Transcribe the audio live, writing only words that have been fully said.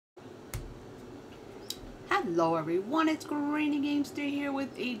Hello everyone, it's Granny Gamester here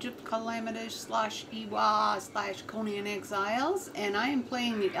with Age of Calamitous / EEWA / Conan Exiles, and I am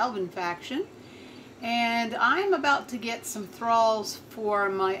playing the Elven faction, and I'm about to get some Thralls for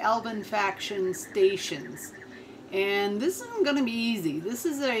my Elven faction stations. And this isn't going to be easy. This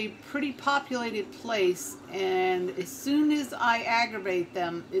is a pretty populated place, and as soon as I aggravate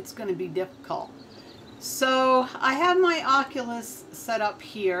them, it's going to be difficult. So I have my Oculus set up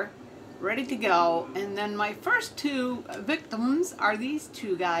here, ready to go, and then my first two victims are these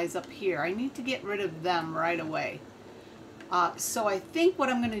two guys up here. I need to get rid of them right away. So I think what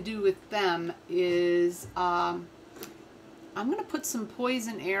I'm going to do with them is I'm going to put some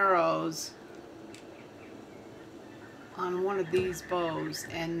poison arrows on one of these bows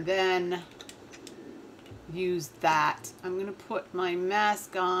and then use that. I'm going to put my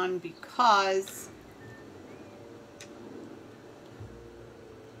mask on because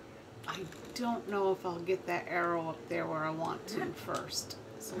I don't know if I'll get that arrow up there where I want to first.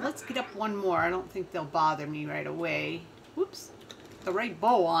 So let's get up one more. I don't think they'll bother me right away. Whoops. The right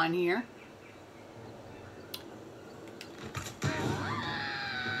bow on here.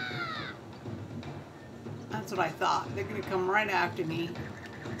 That's what I thought. They're going to come right after me.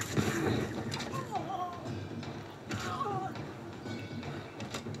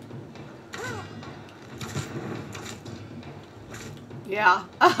 Yeah,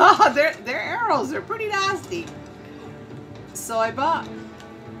 their arrows are pretty nasty. So I bought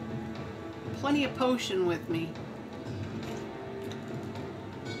plenty of potion with me.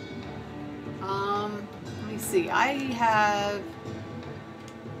 Let me see. I have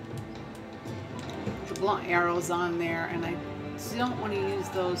the blunt arrows on there, and I don't want to use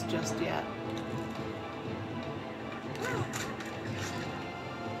those just yet.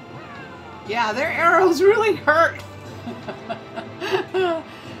 Yeah, their arrows really hurt.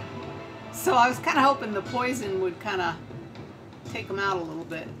 So I was kind of hoping the poison would kind of take them out a little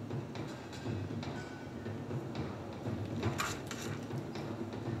bit.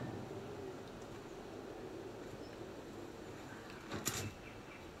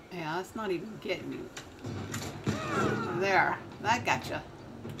 Yeah, that's not even getting you. There, that gotcha.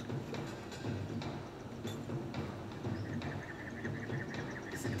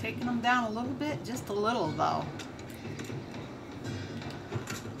 Is it taking them down a little bit? Just a little though.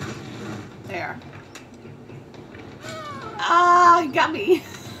 There. Ah, you got me.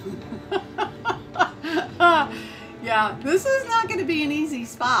 Yeah, this is not going to be an easy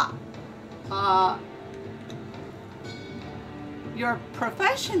spot. Your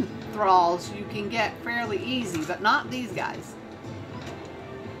profession thralls you can get fairly easy, but not these guys.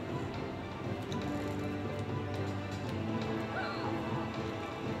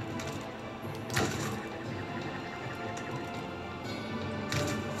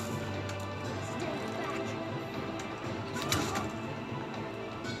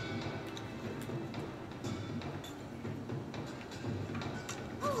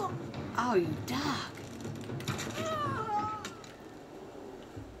 Oh, you dog.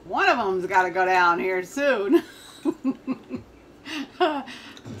 One of them's got to go down here soon. Let's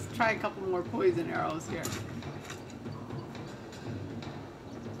try a couple more poison arrows here.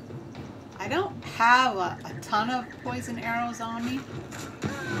 I don't have a ton of poison arrows on me.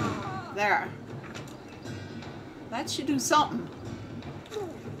 There. That should do something. Oh,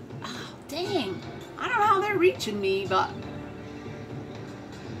 dang. I don't know how they're reaching me, but...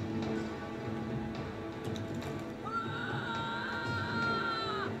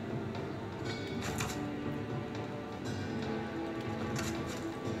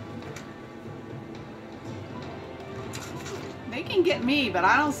 they can get me, but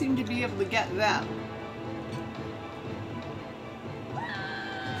I don't seem to be able to get them.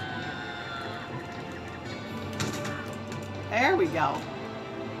 There we go.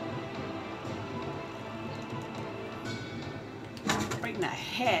 Right in the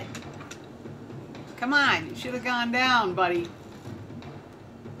head. Come on, you should have gone down, buddy.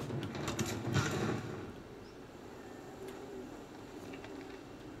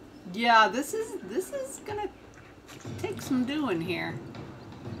 Yeah, this is gonna take some doing here.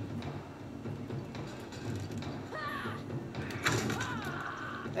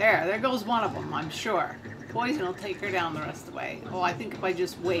 There goes one of them, I'm sure. Poison will take her down the rest of the way. Oh, I think if I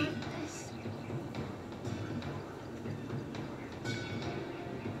just wait.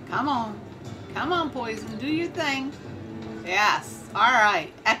 Come on. Come on, poison. Do your thing. Yes.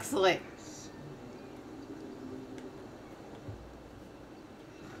 Alright. Excellent.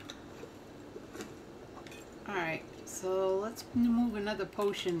 Alright. So let's move another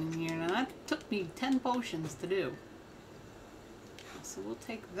potion in here. Now that took me 10 potions to do. So we'll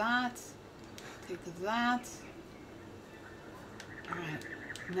take that. Take that. Alright.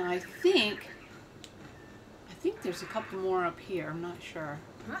 Now I think there's a couple more up here. I'm not sure.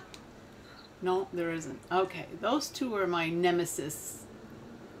 No, there isn't. Okay, those two are my nemesis.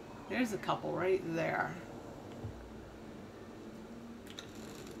 There's a couple right there.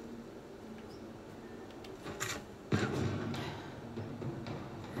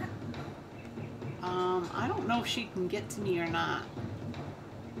 I don't know if she can get to me or not.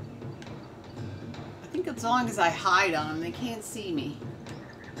 I think as long as I hide on them, they can't see me.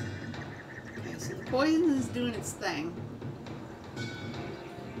 Okay, so the poison is doing its thing.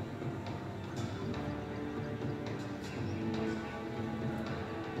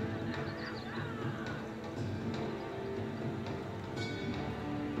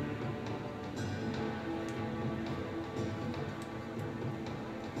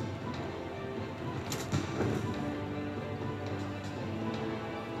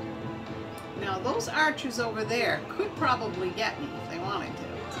 Now those archers over there could probably get me if they wanted to.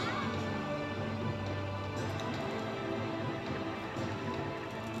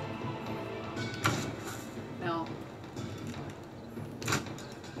 Now,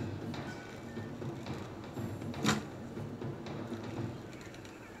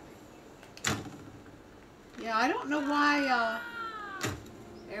 yeah, I don't know why,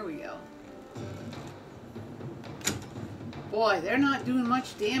 there we go. Boy, they're not doing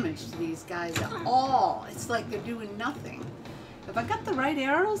much damage to these guys at all. It's like they're doing nothing. Have I got the right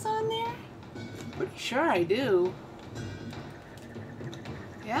arrows on there? Pretty sure I do.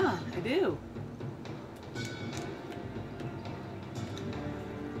 Yeah, I do.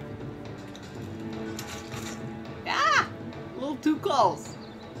 Ah! A little too close.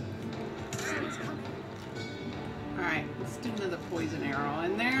 Alright, let's do another poison arrow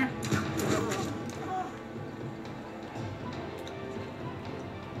in there.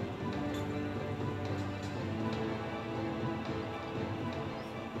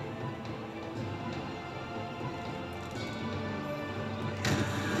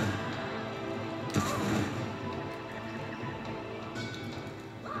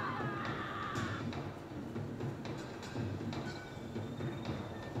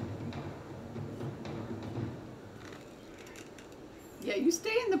 Yeah, you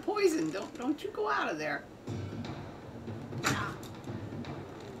stay in the poison. Don't you go out of there.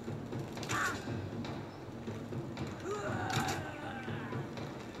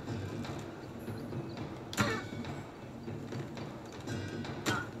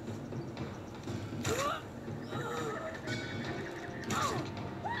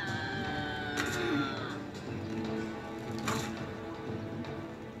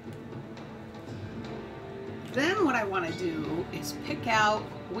 Then what I want to do is pick out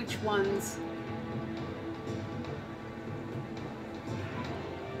which ones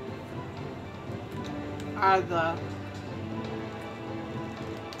are the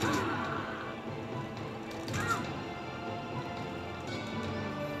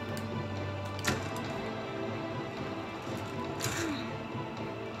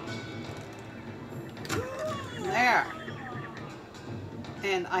there.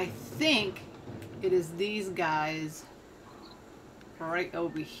 And I think it is these guys right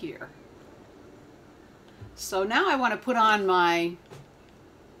over here. So now I want to put on my,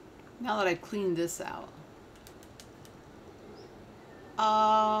 now that I've cleaned this out.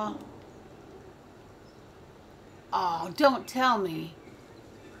 Oh, don't tell me.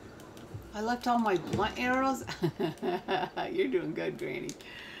 I left all my blunt arrows. You're doing good, Granny.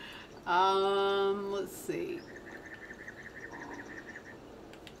 Let's see.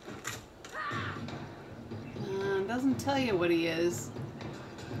 Doesn't tell you what he is.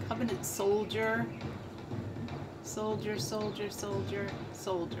 Covenant soldier. Soldier, soldier, soldier,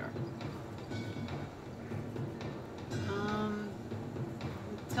 soldier.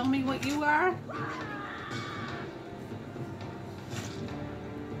 Tell me what you are.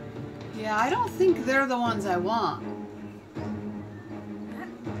 Yeah, I don't think they're the ones I want.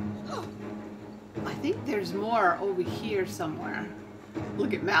 I think there's more over here somewhere.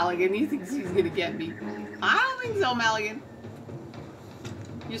 Look at Maligan. He thinks he's gonna get me. I don't think so, Maligan.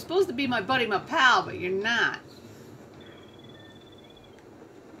 You're supposed to be my buddy, my pal, but you're not.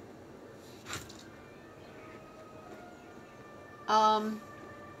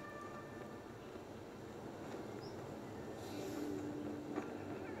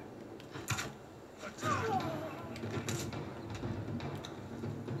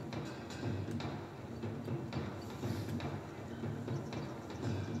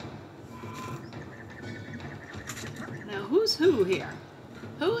 Now, who's who here?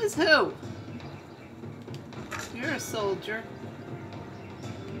 Who is who? You're a soldier.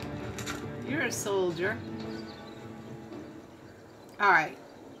 You're a soldier. Alright.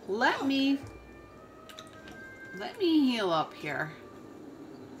 Let me heal up here.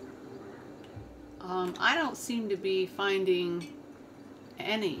 I don't seem to be finding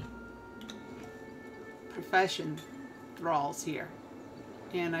any profession thralls here.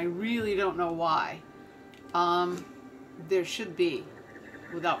 And I really don't know why. There should be,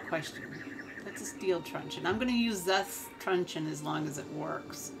 without question. That's a steel truncheon. I'm going to use this truncheon as long as it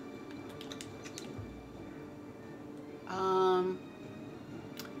works.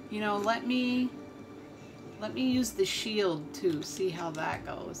 You know, let me use the shield too, see how that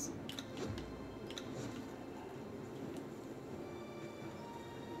goes.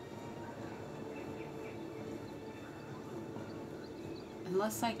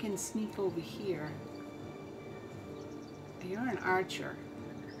 Unless I can sneak over here. You're an archer.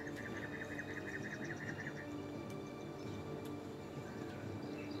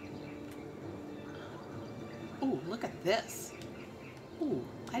 Oh, look at this. Ooh,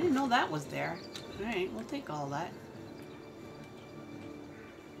 I didn't know that was there. Alright, we'll take all that.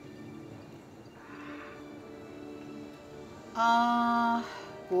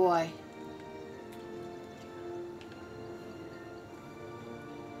 Boy.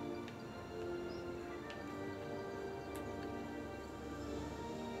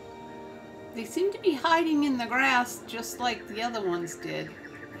 They seem to be hiding in the grass just like the other ones did.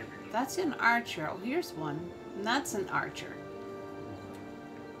 That's an archer. Oh, here's one. And that's an archer.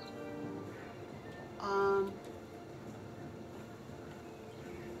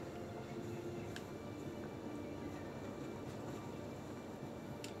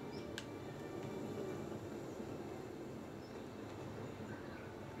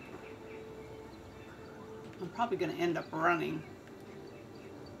 I'm probably going to end up running.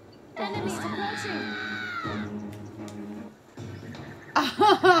 Enemies approaching.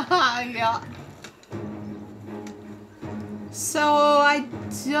 Yeah. So I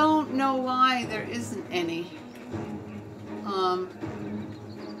don't know why there isn't any.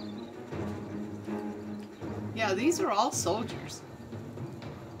 Yeah, these are all soldiers.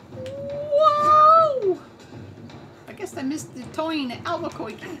 Whoa! I guess I missed the towing at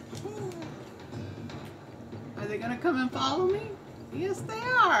Albuquerque. Are they gonna come and follow me? Yes, they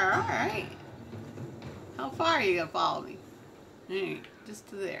are. All right. How far are you gonna follow me? All right, just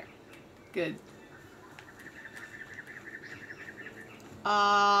to there. Good.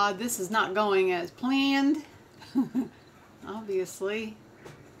 This is not going as planned. Obviously.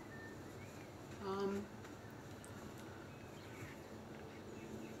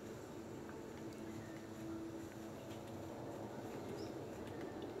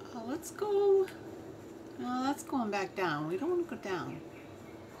 Let's go. No, that's going back down. We don't want to go down.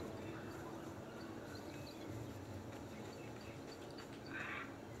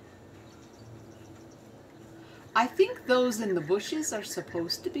 I think those in the bushes are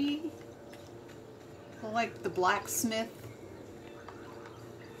supposed to be like the blacksmith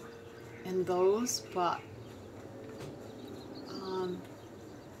and those, but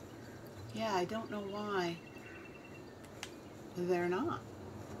yeah, I don't know why they're not.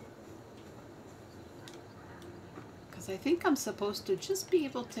 Because I think I'm supposed to just be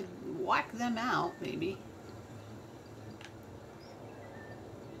able to whack them out, maybe.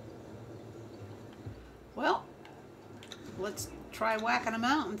 Well, let's try whacking them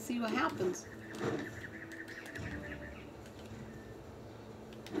out and see what happens.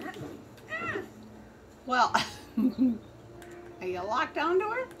 Well, are you locked onto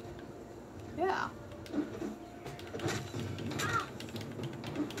her? Yeah.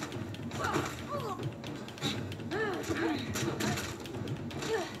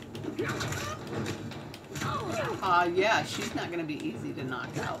 Yeah, she's not going to be easy to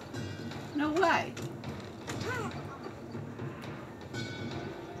knock out. No way.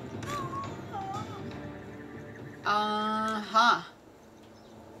 Uh-huh.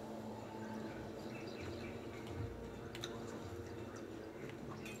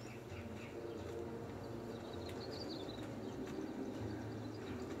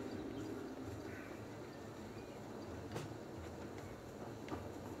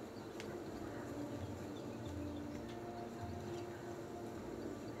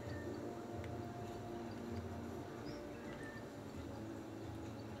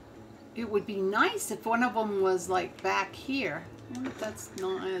 It would be nice if one of them was like back here. I wonder if that's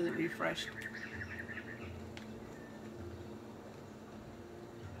not refreshed.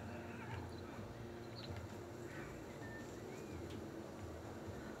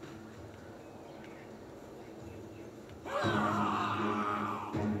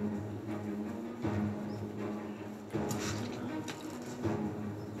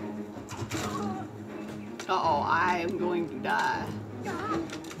 Uh-oh, I am going to die.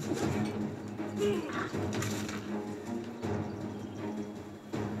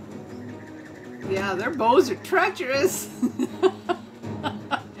 Yeah, their bows are treacherous.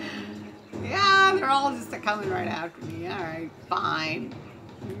 Yeah, they're all just coming right after me. Alright, fine.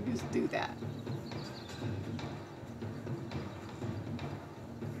 You just do that.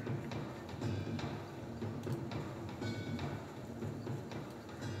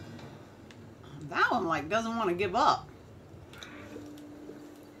 That one, like, doesn't want to give up.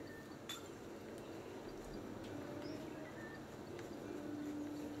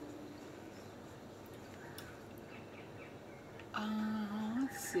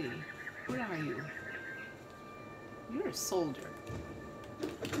 Let's see. What are you? You're a soldier.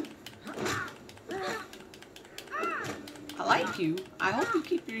 I like you. I hope you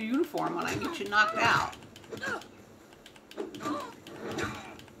keep your uniform when I get you knocked out.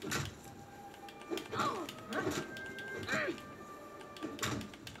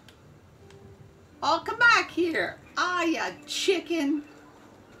 Oh, come back here. Ah, you chicken.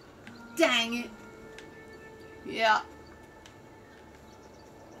 Dang it. Yeah.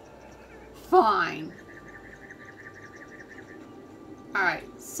 Fine. Alright,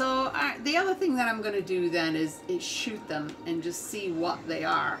 so the other thing that I'm going to do then is shoot them and just see what they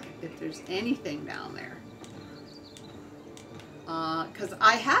are, if there's anything down there. Because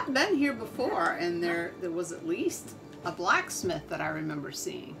I have been here before, and there was at least a blacksmith that I remember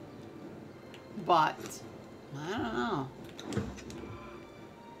seeing. But, I don't know.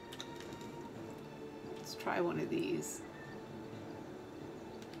 Let's try one of these.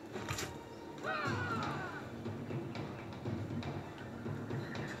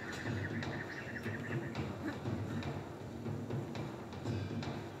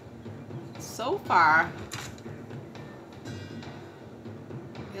 So far,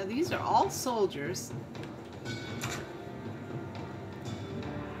 yeah, these are all soldiers.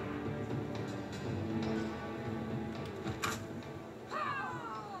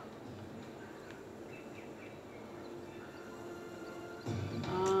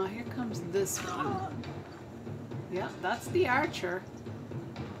 Here comes this one. Yeah, that's the archer.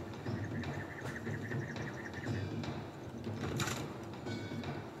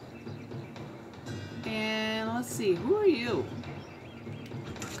 Let's see, who are you?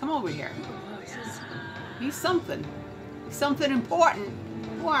 Come over here. He's something. He's something important.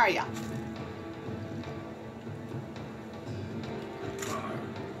 Who are you?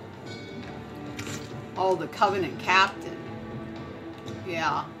 Oh, the Covenant Captain.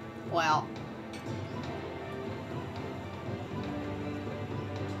 Yeah, well.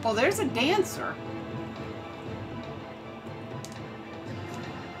 Oh, there's a dancer.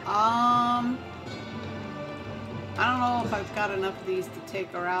 I don't know if I've got enough of these to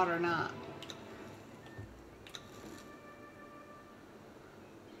take her out or not.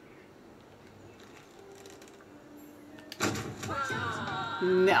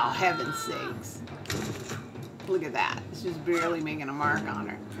 No, heaven's sakes. Look at that. It's just barely making a mark on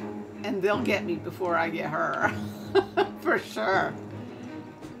her. And they'll get me before I get her. For sure.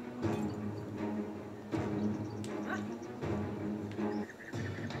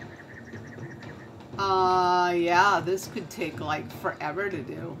 Yeah, this could take like forever to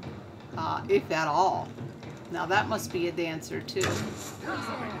do, if at all. Now that must be a dancer too.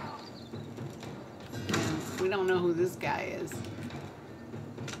 And we don't know who this guy is.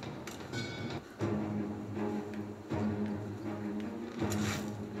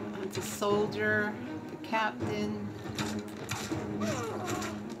 It's a soldier, the captain.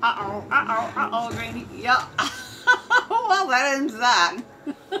 Uh-oh, Granny. Yeah. Well, that ends that.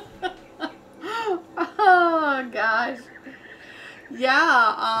 Oh gosh.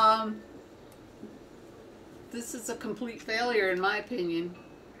 Yeah, this is a complete failure in my opinion.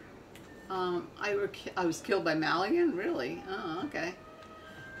 I was killed by Maligan? Really? Oh, okay.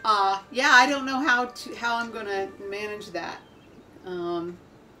 Yeah, I don't know how I'm gonna manage that.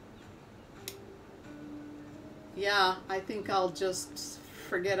 Yeah, I think I'll just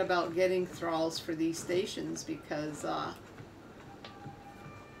forget about getting Thralls for these stations because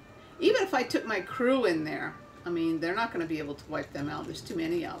even if I took my crew in there, I mean, they're not going to be able to wipe them out. There's too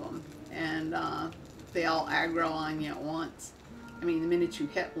many of them. And they all aggro on you at once. I mean, the minute you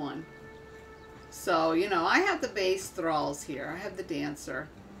hit one. So, you know, I have the base Thralls here. I have the dancer.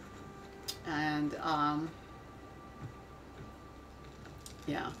 And,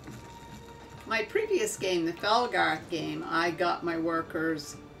 yeah. My previous game, the Felgarth game, I got my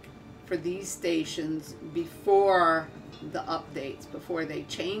workers for these stations before the updates, before they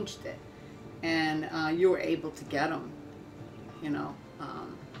changed it. And you were able to get them, you know.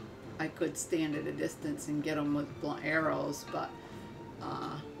 I could stand at a distance and get them with arrows, but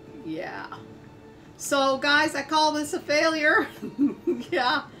yeah. So guys, I call this a failure.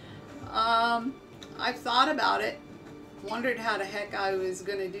 Yeah. I've thought about it, wondered how the heck I was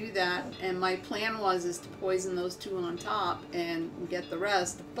going to do that, and my plan is to poison those 2 on top and get the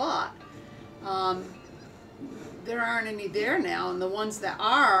rest, but there aren't any there now, and the ones that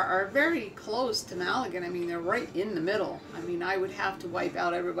are very close to Mulligan. I mean, they're right in the middle. I mean, I would have to wipe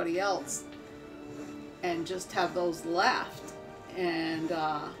out everybody else and just have those left, and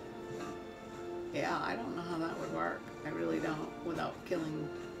yeah, I don't know how that would work. I really don't, without killing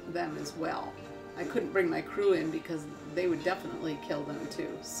them as well. I couldn't bring my crew in because they would definitely kill them too.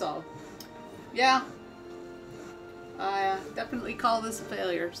 So, yeah, I definitely call this a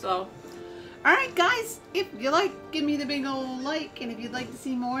failure. So, alright guys, if you like, give me the big old like, and if you'd like to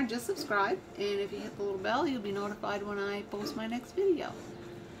see more, just subscribe. And if you hit the little bell, you'll be notified when I post my next video.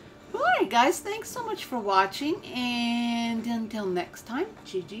 Alright guys, thanks so much for watching, and until next time,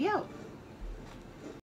 GG out.